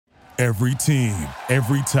Every team,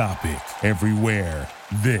 every topic, everywhere.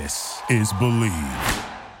 This is Believe.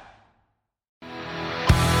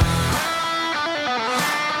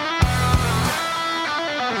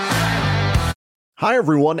 Hi,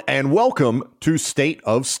 everyone, and welcome to State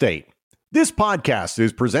of State. This podcast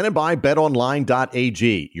is presented by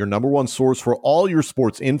betonline.ag, your number one source for all your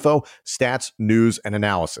sports info, stats, news, and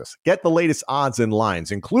analysis. Get the latest odds and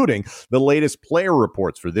lines, including the latest player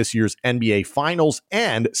reports for this year's NBA Finals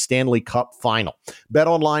and Stanley Cup Final.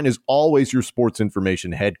 BetOnline is always your sports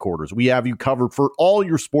information headquarters. We have you covered for all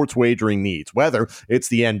your sports wagering needs, whether it's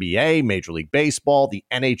the NBA, Major League Baseball, the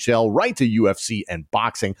NHL, right to UFC and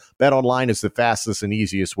boxing. BetOnline is the fastest and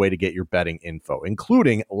easiest way to get your betting info,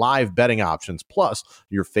 including live betting options, plus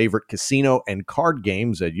your favorite casino and card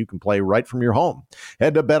games that you can play right from your home.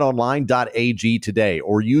 Head to betonline.ag today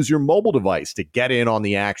or use your mobile device to get in on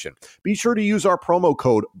the action. Be sure to use our promo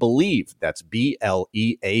code BELIEVE, that's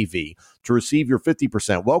BLEAV, to receive your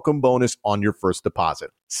 50% welcome bonus on your first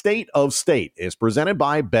deposit. State of State is presented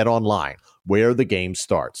by BetOnline, where the game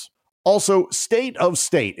starts. Also, State of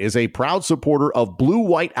State is a proud supporter of Blue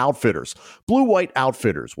White Outfitters. Blue White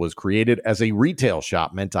Outfitters was created as a retail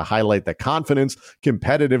shop meant to highlight the confidence,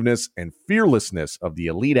 competitiveness, and fearlessness of the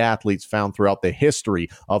elite athletes found throughout the history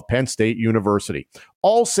of Penn State University.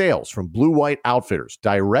 All sales from Blue White Outfitters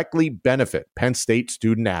directly benefit Penn State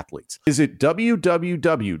student athletes. Visit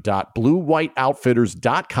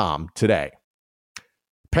www.bluewhiteoutfitters.com today.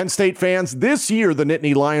 Penn State fans, this year the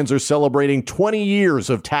Nittany Lions are celebrating 20 years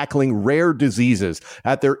of tackling rare diseases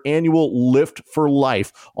at their annual Lift for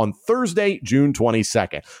Life on Thursday, June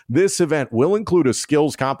 22nd. This event will include a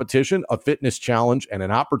skills competition, a fitness challenge, and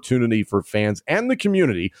an opportunity for fans and the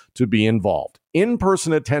community to be involved.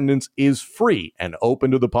 In-person attendance is free and open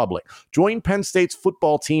to the public. Join Penn State's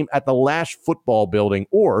football team at the Lash Football Building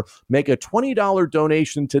or make a $20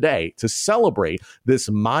 donation today to celebrate this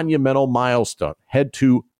monumental milestone. Head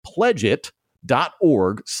to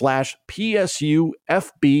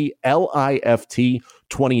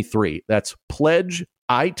pledgeit.org/PSUFBLIFT23. That's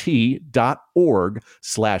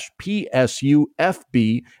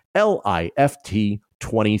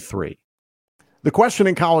pledgeit.org/PSUFBLIFT23. The question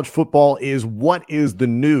in college football is, what is the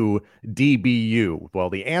new DBU? Well,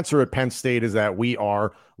 the answer at Penn State is that we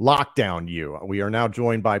are Lockdown U. We are now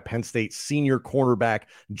joined by Penn State senior cornerback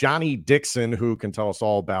Johnny Dixon, who can tell us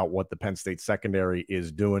all about what the Penn State secondary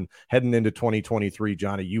is doing heading into 2023.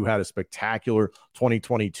 Johnny, you had a spectacular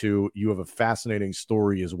 2022. You have a fascinating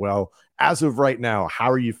story as well. As of right now, how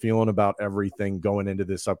are you feeling about everything going into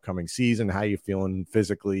this upcoming season? How are you feeling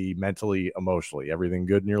physically, mentally, emotionally? Everything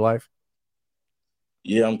good in your life?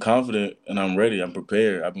 Yeah, I'm confident and I'm ready. I'm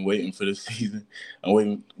prepared. I've been waiting for this season. I'm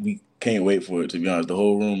waiting. We can't wait for it, to be honest. The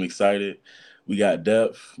whole room excited. We got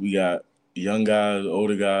depth. We got young guys,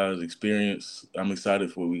 older guys, experience. I'm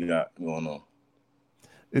excited for what we got going on.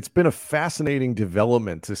 It's been a fascinating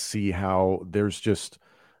development to see how there's just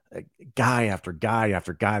guy after guy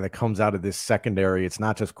after guy that comes out of this secondary. It's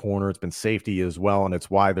not just corner, it's been safety as well. And it's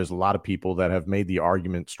why there's a lot of people that have made the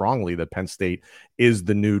argument strongly that Penn State is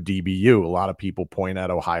the new DBU. A lot of people point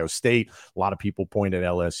at Ohio State. A lot of people point at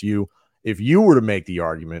LSU. If you were to make the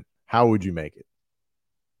argument, how would you make it?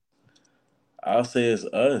 I'll say it's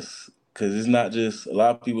us, because it's not just, a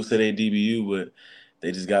lot of people say they DBU, but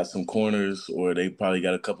they just got some corners or they probably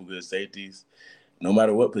got a couple good safeties. No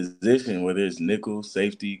matter what position, whether it's nickel,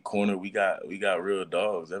 safety, corner, we got real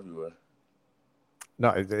dogs everywhere. No,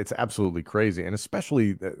 it's absolutely crazy. And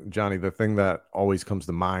especially, Johnny, the thing that always comes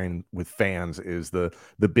to mind with fans is the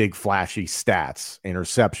big flashy stats,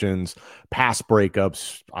 interceptions, pass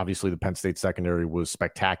breakups. Obviously, the Penn State secondary was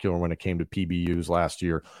spectacular when it came to PBUs last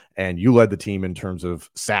year. And you led the team in terms of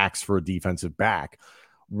sacks for a defensive back.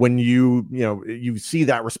 When you see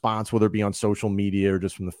that response, whether it be on social media or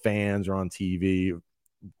just from the fans or on TV,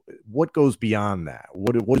 what goes beyond that?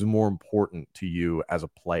 What is more important to you as a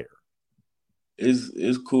player?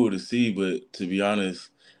 It's cool to see, but to be honest,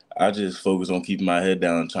 I just focus on keeping my head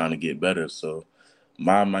down and trying to get better. So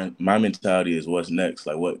my mentality is what's next?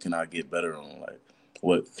 Like, what can I get better on? Like,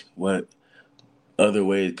 what other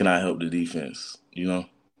ways can I help the defense? You know?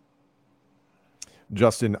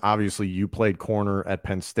 Justin, obviously you played corner at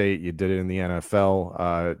Penn State. You did it in the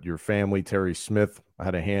NFL. Your family, Terry Smith,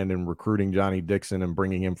 had a hand in recruiting Johnny Dixon and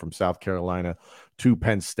bringing him from South Carolina to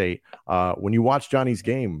Penn State. When you watch Johnny's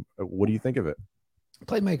game, what do you think of it?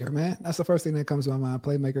 Playmaker, man. That's the first thing that comes to my mind.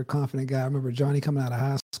 Playmaker, confident guy. I remember Johnny coming out of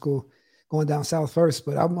high school, going down south first.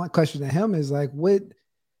 But my question to him is, like, what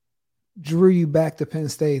drew you back to Penn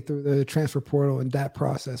State through the transfer portal and that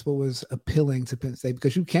process? What was appealing to Penn State?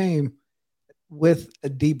 Because you came with a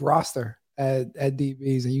deep roster at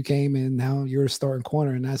DBs, and you came in, now you're a starting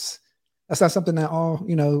corner, and that's not something that all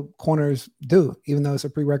corners do, even though it's a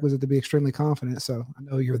prerequisite to be extremely confident. So I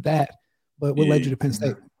know you're that, but what led you to Penn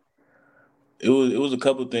State? It was a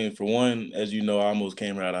couple of things. For one, as you know, I almost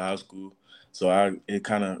came right out of high school, so it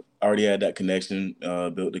kind of already had that connection,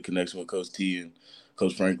 built the connection with Coach T and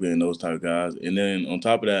Coach Franklin and those type of guys. And then on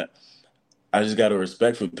top of that, I just got a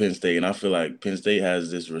respect for Penn State, and I feel like Penn State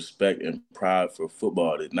has this respect and pride for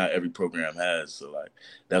football that not every program has. So like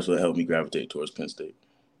that's what helped me gravitate towards Penn State.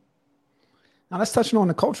 Now let's touch on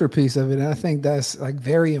the culture piece of it. And I think that's like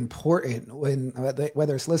very important when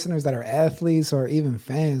whether it's listeners that are athletes or even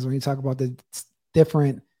fans, when you talk about the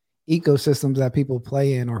different ecosystems that people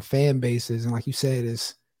play in or fan bases. And like you said,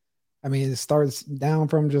 it starts down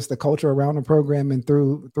from just the culture around the program and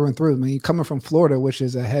through and through. I mean, coming from Florida, which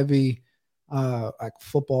is a heavy like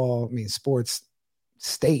football, sports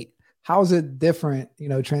state. How is it different,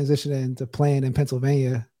 transitioning to playing in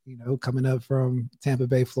Pennsylvania, coming up from Tampa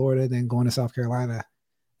Bay, Florida, then going to South Carolina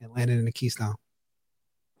and landing in the Keystone?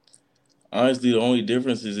 Honestly, the only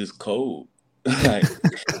difference is it's cold. Like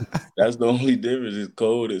that's the only difference. It's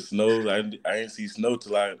cold. It snows. I didn't see snow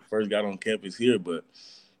till I first got on campus here. But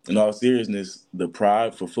in all seriousness, the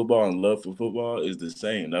pride for football and love for football is the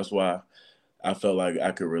same. That's why I felt like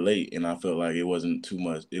I could relate, and I felt like it wasn't too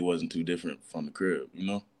much. It wasn't too different from the crib,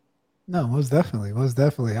 No, most definitely. Most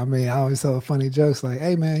definitely. I mean, I always tell funny jokes like,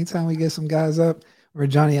 hey, man, anytime we get some guys up, or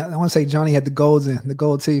Johnny, I want to say Johnny had the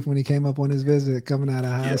gold teeth when he came up on his visit coming out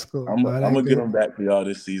of high school. I'm going to get him back for y'all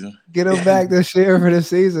this season. Get him back this year for the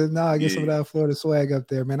season. No, get some of that Florida swag up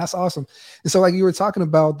there, man. That's awesome. And so, like you were talking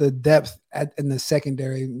about the depth in the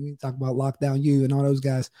secondary, we talk about Lockdown U and all those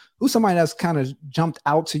guys. Who's somebody that's kind of jumped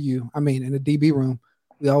out to you? I mean, in the DB room,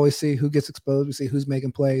 we always see who gets exposed. We see who's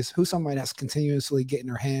making plays. Who's somebody that's continuously getting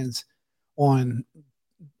their hands on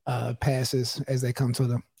passes as they come to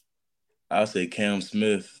them? I'll say Cam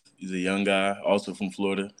Smith. He's a young guy, also from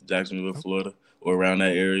Florida, Jacksonville, Florida, or around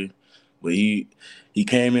that area. But he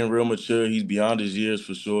came in real mature. He's beyond his years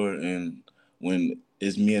for sure. And when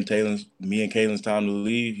it's me and Kaylin's time to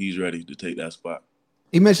leave, he's ready to take that spot.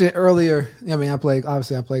 You mentioned earlier, I played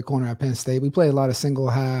corner at Penn State. We played a lot of single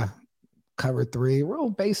high, cover three, real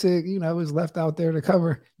basic, was left out there to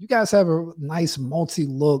cover. You guys have a nice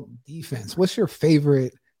multi-look defense. What's your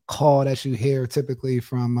favorite call that you hear typically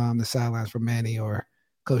from the sidelines from Manny or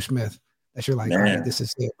Coach Smith that you're like, all right, this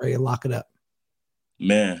is it, ready to lock it up?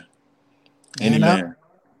 Man. Any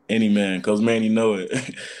man. Coach Manny know it.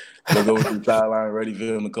 They'll go to the sideline ready for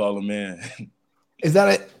him to call him man. Is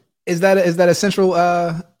that a central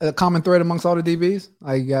a common thread amongst all the DBs?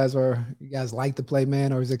 Like you guys like to play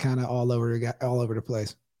man, or is it kind of all over the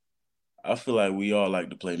place? I feel like we all like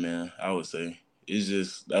to play man. I would say it's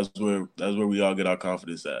just that's where we all get our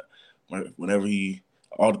confidence at. Whenever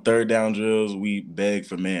all the third down drills, we beg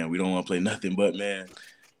for man. We don't want to play nothing but man.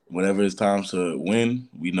 Whenever it's time to win,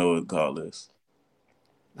 we know what call is.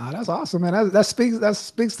 Oh, that's awesome, man. That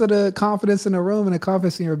speaks to the confidence in the room and the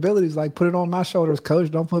confidence in your abilities. Like, put it on my shoulders, coach.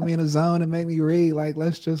 Don't put me in a zone and make me read. Like,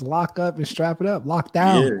 let's just lock up and strap it up. Lock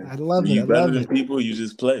down. Yeah. I love it. You're better than people, you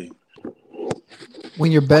just play. When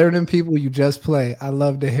you're better than people, you just play. I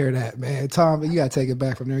love to hear that, man. Tom, you got to take it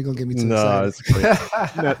back from there. You're going to get me too excited.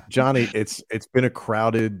 It's great. Johnny, it's been a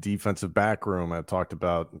crowded defensive back room. I've talked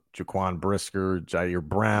about Jaquan Brisker, Jair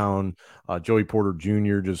Brown, Joey Porter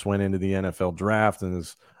Jr. just went into the NFL draft and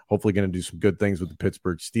is hopefully going to do some good things with the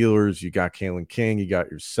Pittsburgh Steelers. You got Kalen King, you got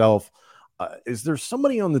yourself. Is there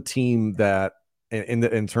somebody on the team that,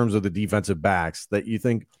 in terms of the defensive backs, that you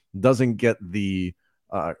think doesn't get the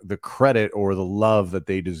credit or the love that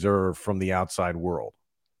they deserve from the outside world?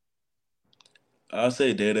 I'll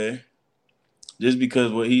say Dede. Just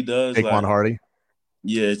because what he does. Daquan Hardy?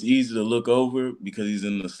 Yeah, it's easy to look over because he's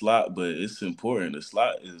in the slot, but it's important. The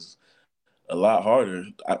slot is a lot harder,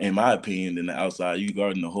 in my opinion, than the outside. You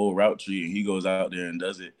guarding the whole route tree, and he goes out there and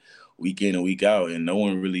does it week in and week out, and no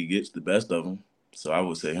one really gets the best of him. So I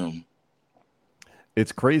would say him.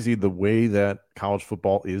 It's crazy the way that college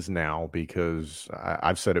football is now, because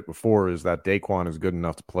I've said it before, is that Daquan is good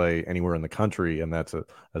enough to play anywhere in the country. And that's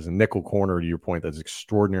as a nickel corner, to your point, that's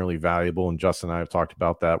extraordinarily valuable. And Justin and I have talked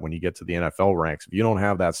about that when you get to the NFL ranks. If you don't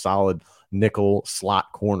have that solid nickel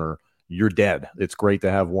slot corner, you're dead. It's great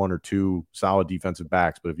to have one or two solid defensive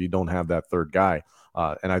backs, but if you don't have that third guy,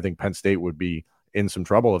 and I think Penn State would be in some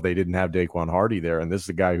trouble if they didn't have Daquan Hardy there. And this is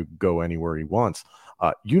a guy who can go anywhere he wants.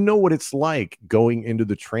 You know what it's like going into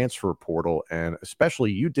the transfer portal, and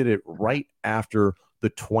especially you did it right after the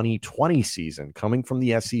 2020 season, coming from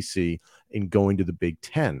the SEC and going to the Big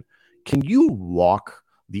Ten. Can you walk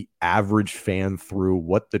the average fan through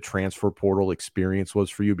what the transfer portal experience was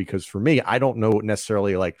for you? Because for me, I don't know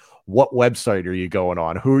necessarily like what website are you going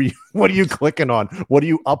on? What are you clicking on? What are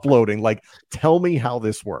you uploading? Like, tell me how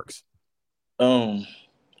this works.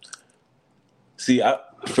 See,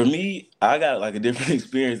 for me, I got like a different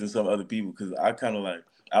experience than some other people because I kind of like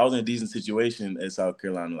I was in a decent situation at South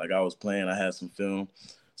Carolina. Like I was playing, I had some film,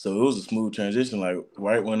 so it was a smooth transition. Like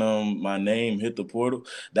right when my name hit the portal,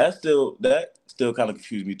 that still kind of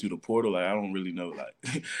confused me to the portal. Like I don't really know.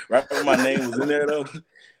 Like right when my name was in there though,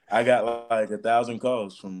 I got like 1,000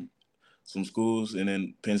 calls from some schools, and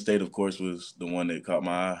then Penn State, of course, was the one that caught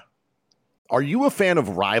my eye. Are you a fan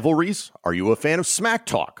of rivalries? Are you a fan of smack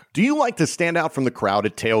talk? Do you like to stand out from the crowd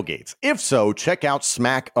at tailgates? If so, check out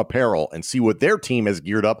Smack Apparel and see what their team has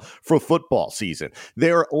geared up for football season.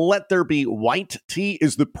 Their Let There Be White tee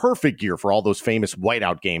is the perfect gear for all those famous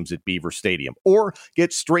whiteout games at Beaver Stadium. Or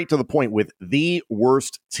get straight to the point with the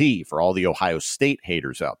worst tee for all the Ohio State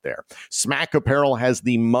haters out there. Smack Apparel has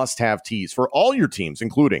the must-have tees for all your teams,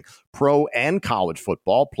 including pro and college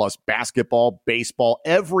football, plus basketball, baseball.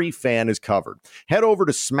 Every fan is covered. Head over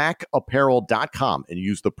to smackapparel.com and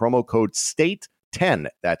use the promo code STATE10,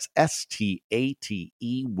 that's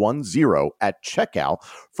STATE10 at checkout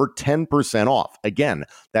for 10% off. Again,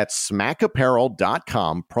 that's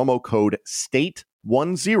smackapparel.com, promo code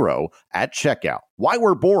STATE10 at checkout. Why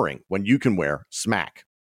wear boring when you can wear Smack?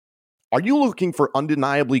 Are you looking for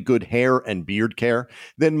undeniably good hair and beard care?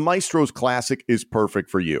 Then Maestro's Classic is perfect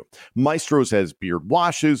for you. Maestro's has beard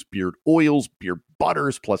washes, beard oils, beard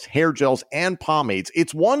butters, plus hair gels and pomades.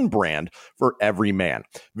 It's one brand for every man.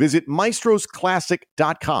 Visit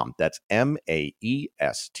maestrosclassic.com. That's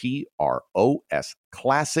MAESTROS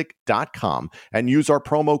classic.com and use our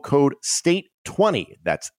promo code STATE20.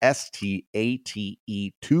 That's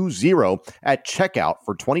STATE20 at checkout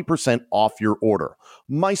for 20% off your order.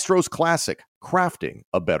 Maestro's Classic, crafting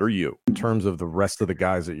a better you. In terms of the rest of the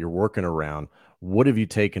guys that you're working around, what have you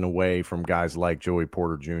taken away from guys like Joey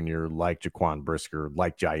Porter Jr., like Jaquan Brisker,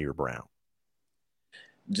 like Jair Brown?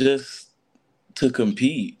 Just to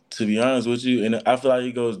compete, to be honest with you. And I feel like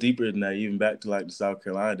it goes deeper than that, even back to like the South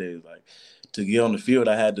Carolina days. Like to get on the field,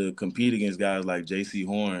 I had to compete against guys like J.C.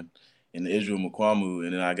 Horn and Israel Mukwamu.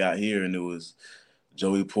 And then I got here and it was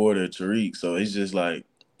Joey Porter, Tariq. So it's just like,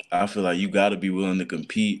 I feel like you got to be willing to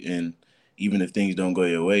compete. And even if things don't go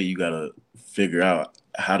your way, you got to figure out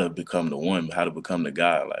how to become the one, how to become the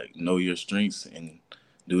guy. Like know your strengths and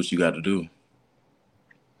do what you got to do.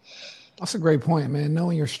 That's a great point, man.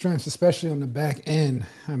 Knowing your strengths, especially on the back end.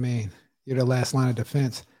 I mean, you're the last line of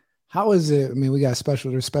defense. How is it? I mean,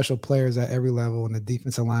 there's special players at every level in the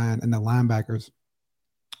defensive line and the linebackers.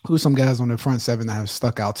 Who's some guys on the front seven that have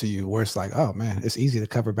stuck out to you where it's like, oh man, it's easy to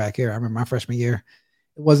cover back here. I remember my freshman year,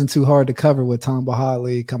 it wasn't too hard to cover with Tom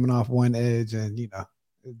Bahadley coming off one edge and,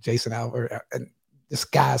 Jason Albert and this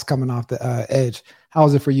guy's coming off the edge. How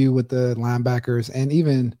is it for you with the linebackers and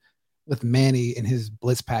even with Manny and his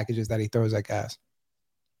blitz packages that he throws at guys?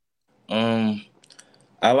 I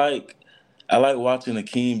like watching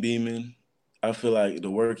Akeem Beeman. I feel like the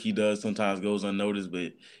work he does sometimes goes unnoticed,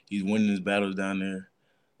 but he's winning his battles down there.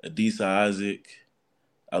 Adisa Isaac.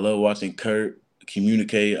 I love watching Kurt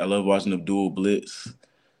communicate. I love watching Abdul blitz,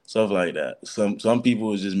 stuff like that. Some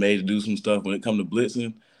people is just made to do some stuff. When it comes to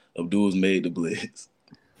blitzing, Abdul's made to blitz.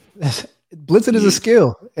 Blitzing is a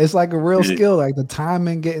skill. It's like a real skill, like the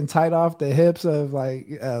timing, getting tight off the hips of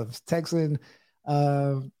Texan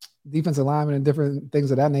defensive linemen and different things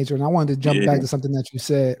of that nature. And I wanted to jump back to something that you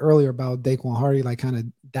said earlier about Daquan Hardy, like kind of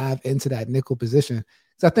dive into that nickel position.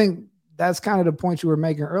 So I think that's kind of the point you were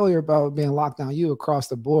making earlier about being locked down you across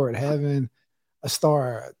the board, having a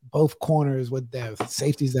star, both corners with depth,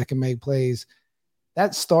 safeties that can make plays.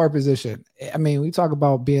 That star position, I mean, we talk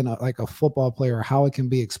about being like a football player, how it can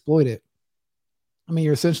be exploited. I mean,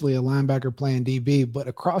 you're essentially a linebacker playing DB, but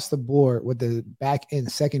across the board with the back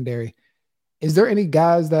end secondary, is there any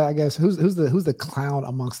guys that I guess who's the clown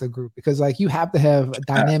amongst the group? Because like you have to have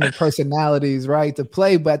dynamic personalities, right, to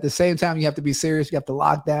play, but at the same time you have to be serious. You have to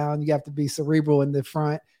lock down. You have to be cerebral in the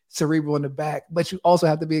front, cerebral in the back, but you also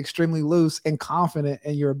have to be extremely loose and confident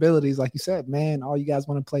in your abilities. Like you said, man, all you guys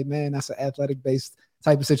want to play, man, that's an athletic based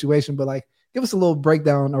type of situation. But like, give us a little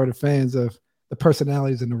breakdown or the fans of the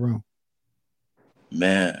personalities in the room.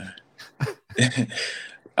 Man,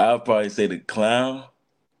 I'll probably say the clown.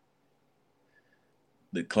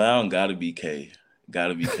 The clown gotta be K.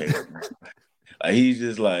 Gotta be K. Like he's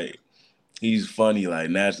just like he's funny, like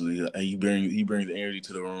naturally. He brings energy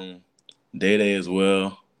to the room. Day as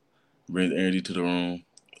well brings energy to the room.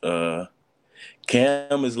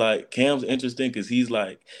 Cam's interesting because he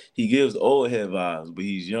gives old head vibes, but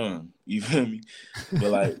he's young. You feel me?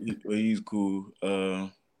 But he's cool.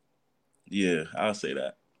 Yeah, I'll say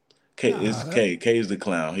that. K is the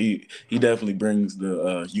clown. He definitely brings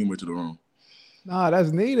the humor to the room. No,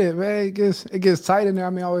 that's needed, man. It gets tight in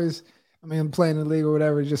there. Playing in the league or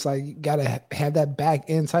whatever, it's just like you gotta have that back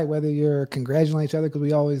end tight, whether you're congratulating each other, because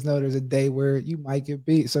we always know there's a day where you might get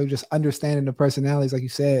beat. So just understanding the personalities, like you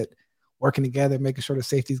said, working together, making sure the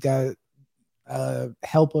safety's got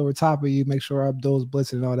help over top of you, make sure Abdul's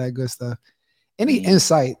blitzing and all that good stuff. Any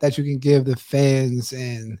insight that you can give the fans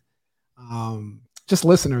and just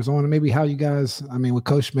listeners on maybe how you guys, with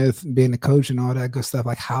Coach Smith being the coach and all that good stuff,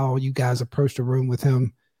 like how you guys approach the room with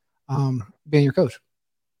him being your coach?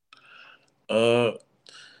 To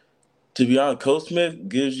be honest, Coach Smith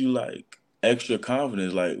gives you extra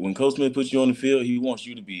confidence. Like when Coach Smith puts you on the field, he wants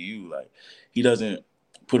you to be you. Like he doesn't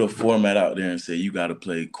put a format out there and say you got to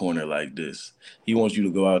play corner like this. He wants you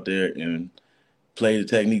to go out there and play the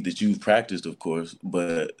technique that you've practiced, of course,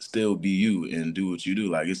 but still be you and do what you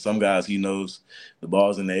do. Like it's some guys he knows the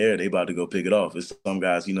ball's in the air, they about to go pick it off. It's some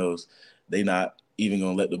guys he knows they not even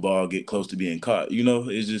gonna let the ball get close to being caught.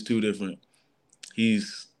 It's just two different.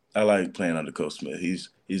 I like playing under Coach Smith. He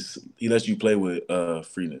lets you play with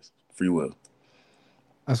free will.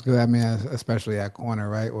 That's good. Especially at corner,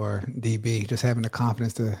 right? Or DB, just having the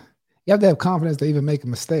confidence you have to have confidence to even make a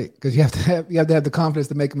mistake, because you have to have the confidence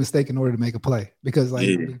to make a mistake in order to make a play. Because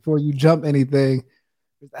before you jump anything,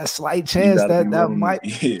 there's that slight chance that might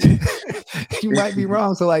you might be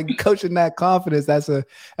wrong. So coaching that confidence, that's a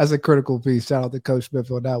critical piece. Shout out to Coach Smith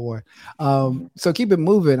on that one. So keep it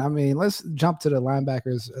moving. Let's jump to the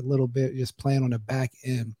linebackers a little bit. Just playing on the back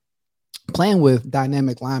end, playing with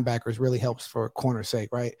dynamic linebackers really helps for corner's sake,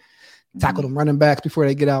 right? Tackle them running backs before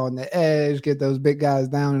they get out on the edge, get those big guys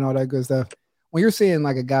down and all that good stuff. When you're seeing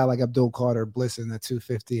a guy like Abdul Carter blitzing at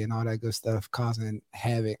 250 and all that good stuff, causing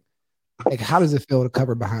havoc, how does it feel to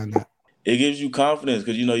cover behind that? It gives you confidence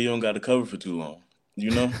because you don't got to cover for too long. A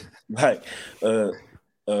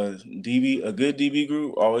good DB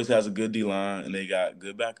group always has a good D line and they got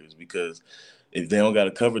good backers, because if they don't got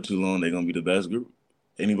to cover too long, they're gonna be the best group.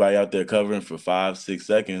 Anybody out there covering for 5-6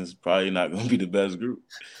 seconds probably not gonna be the best group.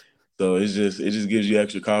 So it just gives you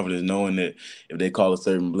extra confidence knowing that if they call a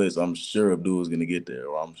certain blitz, I'm sure Abdul is going to get there,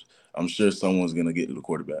 or I'm sure someone's going to get to the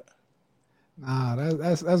quarterback.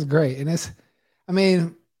 That's great, and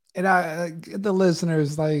I get the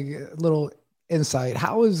listeners a little insight.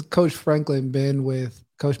 How has Coach Franklin been with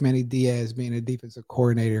Coach Manny Diaz being a defensive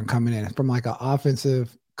coordinator and coming in from an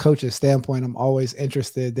offensive coach's standpoint? I'm always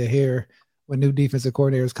interested to hear when new defensive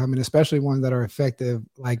coordinators come in, especially ones that are effective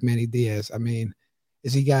like Manny Diaz.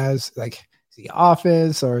 Is he is he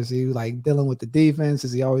offense, or is he dealing with the defense?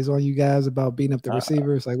 Is he always on you guys about beating up the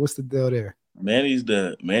receivers? What's the deal there? Manny's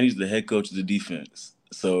the head coach of the defense.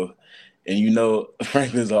 So, and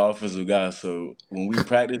Franklin's an offensive guy. So when we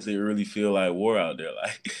practice, it really feel like war out there.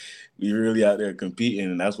 We really out there competing,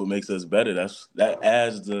 and that's what makes us better. That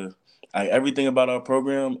adds everything about our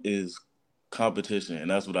program is competition, and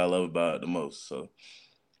that's what I love about it the most. So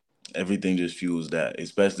everything just fuels that,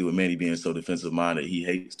 especially with Manny being so defensive minded. He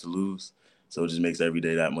hates to lose, so it just makes every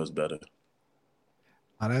day that much better.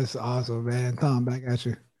 Oh, that's awesome, man. Tom, back at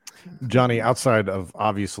you. Johnny, outside of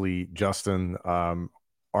obviously Justin,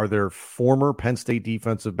 are there former Penn State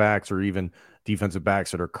defensive backs or even defensive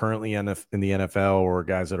backs that are currently in the NFL, or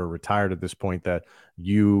guys that are retired at this point that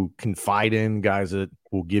you confide in, guys that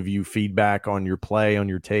will give you feedback on your play, on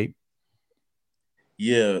your tape?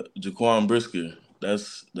 Yeah, Jaquan Brisker.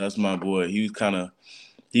 That's my boy. He kind of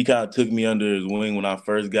took me under his wing when I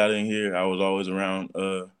first got in here. I was always around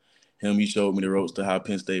him. He showed me the ropes to how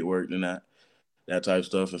Penn State worked and that type of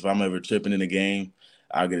stuff. If I'm ever tripping in a game,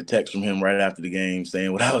 I'll get a text from him right after the game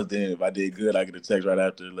saying what I was doing. If I did good, I get a text right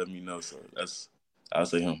after to let me know. So I'll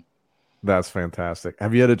say him. That's fantastic.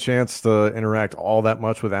 Have you had a chance to interact all that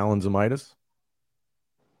much with Alan Zamitis?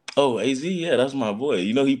 Oh, AZ, yeah, that's my boy.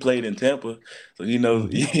 He played in Tampa, so he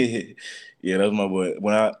knows. Mm-hmm. Yeah, that's my boy.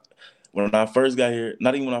 When I first got here,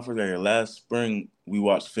 not even when I first got here, last spring, we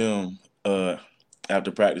watched film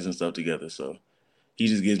after practice and stuff together. So he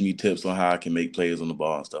just gives me tips on how I can make plays on the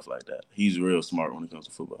ball and stuff like that. He's real smart when it comes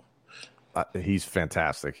to football. He's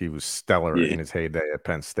fantastic. He was stellar in his heyday at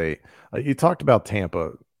Penn State. You talked about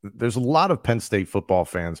Tampa. There's a lot of Penn State football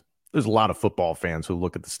fans. There's a lot of football fans who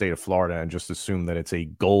look at the state of Florida and just assume that it's a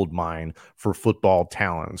gold mine for football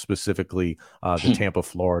talent, specifically the Tampa,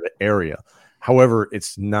 Florida area. However,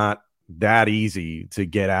 it's not that easy to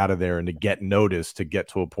get out of there and to get noticed, to get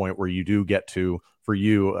to a point where you do get to, for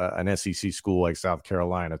you, an SEC school like South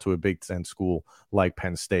Carolina, to a Big Ten school like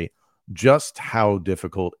Penn State. Just how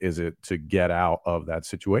difficult is it to get out of that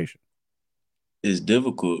situation? It's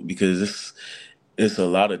difficult because it's a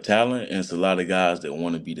lot of talent and it's a lot of guys that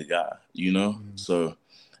want to be the guy, you know? Mm-hmm. So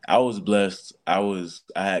I was blessed. I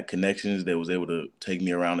had connections that was able to take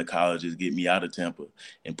me around the colleges, get me out of Tampa,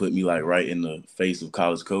 and put me like right in the face of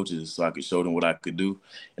college coaches so I could show them what I could do.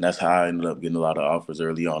 And that's how I ended up getting a lot of offers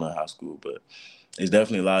early on in high school. But it's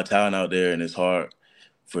definitely a lot of talent out there, and it's hard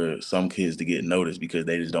for some kids to get noticed because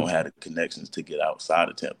they just don't have the connections to get outside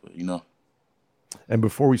of Tampa, you know? And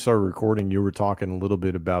before we started recording, you were talking a little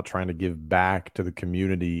bit about trying to give back to the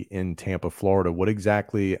community in Tampa, Florida. What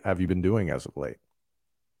exactly have you been doing as of late?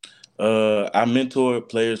 I mentored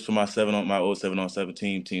players for my old 7-on-7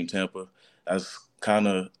 team, Team Tampa.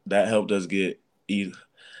 That helped us get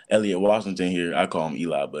Elliot Washington here. I call him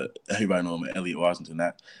Eli, but everybody know him as Elliot Washington.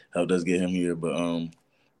 That helped us get him here. But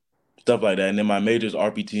stuff like that. And then my major is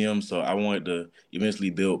RPTM, so I wanted to eventually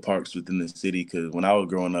build parks within the city because when I was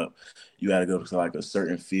growing up, you had to go to like a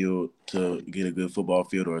certain field to get a good football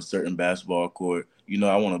field or a certain basketball court. You know,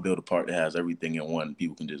 I want to build a park that has everything in one.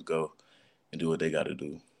 People can just go and do what they got to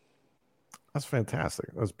do. That's fantastic.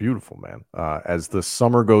 That's beautiful, man. As the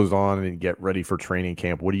summer goes on and you get ready for training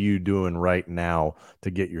camp, what are you doing right now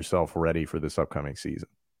to get yourself ready for this upcoming season?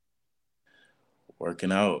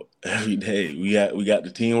 Working out every day. We got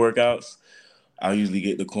the team workouts. I usually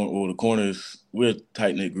get the corners. We're a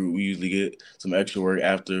tight-knit group. We usually get some extra work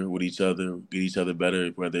after with each other, get each other better,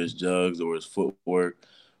 whether it's jugs or it's footwork,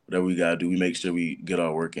 whatever we got to do. We make sure we get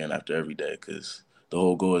our work in after every day because the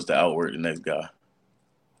whole goal is to outwork the next guy.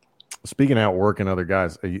 Speaking of outworking other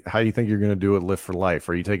guys, how do you think you're going to do at Lift for Life?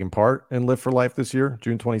 Are you taking part in Lift for Life this year,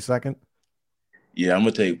 June 22nd? Yeah, I'm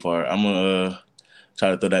going to take part. I'm going to try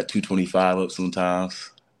to throw that 225 up sometimes.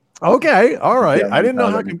 Okay, all right. Yeah, I didn't know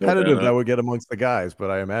how competitive that would get amongst the guys, but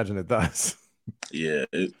I imagine it does. Yeah,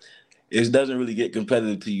 it doesn't really get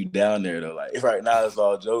competitive till you down there, though. Like, right now it's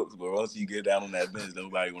all jokes, but once you get down on that bench,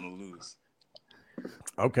 nobody want to lose.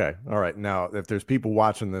 Okay. All right. Now, if there's people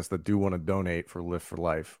watching this that do want to donate for Lift for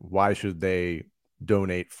Life, why should they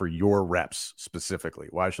donate for your reps specifically?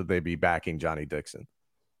 Why should they be backing Johnny Dixon?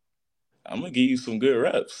 I'm going to give you some good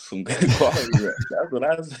reps, some good quality reps. That's what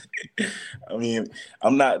I say. I mean,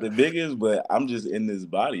 I'm not the biggest, but I'm just in this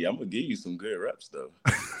body. I'm going to give you some good reps, though.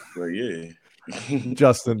 But, yeah.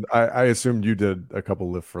 Justin, I assumed you did a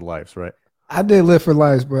couple Lift for Lives, right? I did Live for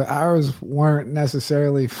Lives, but ours weren't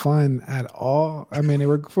necessarily fun at all. I mean, they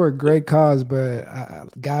were for a great cause, but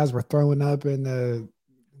guys were throwing up in the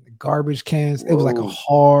garbage cans. It was like a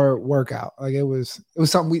hard workout. Like it was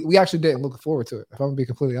something we actually didn't look forward to it. If I'm gonna be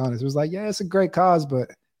completely honest, it was like, yeah, it's a great cause,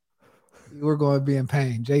 but we're going to be in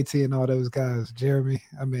pain. JT and all those guys, Jeremy.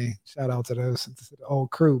 I mean, shout out to the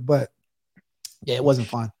old crew, but yeah, it wasn't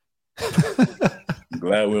fun.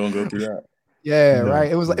 Glad we don't go through that. Yeah, no,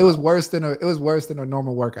 right. It was worse than a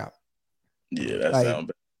normal workout. Yeah, that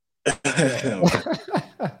sounds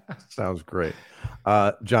bad. Sounds great.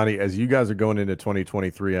 Johnny, as you guys are going into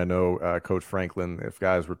 2023, I know Coach Franklin, if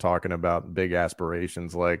guys were talking about big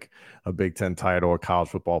aspirations like a Big Ten title, a college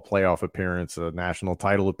football playoff appearance, a national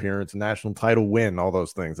title appearance, a national title win, all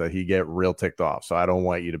those things, that he get real ticked off. So I don't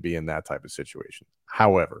want you to be in that type of situation.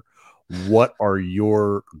 However, what are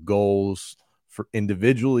your goals for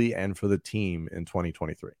individually and for the team in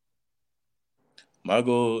 2023? My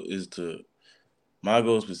goal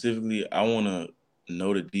specifically, I want to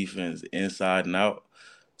know the defense inside and out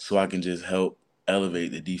so I can just help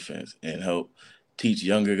elevate the defense and help teach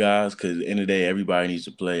younger guys, because at the end of the day, everybody needs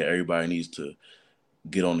to play. Everybody needs to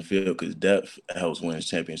get on the field because depth helps win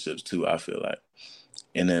championships too, I feel like.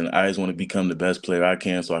 And then I just want to become the best player I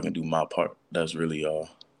can so I can do my part. That's really all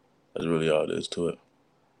there is to it.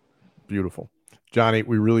 Beautiful. Johnny,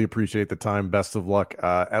 we really appreciate the time. Best of luck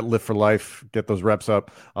at Lift for Life. Get those reps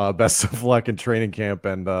up. Best of luck in training camp,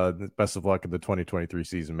 and best of luck in the 2023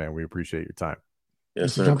 season, man. We appreciate your time.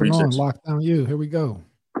 Yes, sir. Jumping on, Lockdown U. Here we go.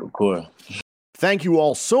 Of course. Thank you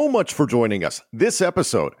all so much for joining us. This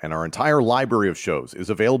episode and our entire library of shows is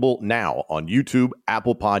available now on YouTube,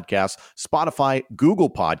 Apple Podcasts, Spotify, Google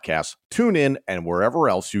Podcasts, TuneIn, and wherever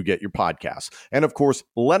else you get your podcasts. And of course,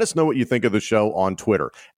 let us know what you think of the show on Twitter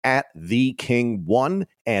 @TheKing1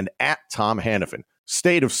 and @TomHannafin.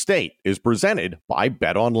 State of State is presented by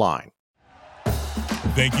BetOnline.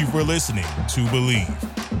 Thank you for listening to Believe.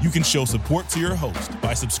 You can show support to your host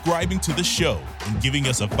by subscribing to the show and giving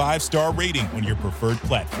us a 5-star rating on your preferred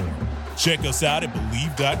platform. Check us out at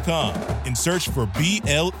Believe.com and search for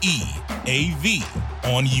BLEAV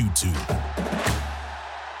on YouTube.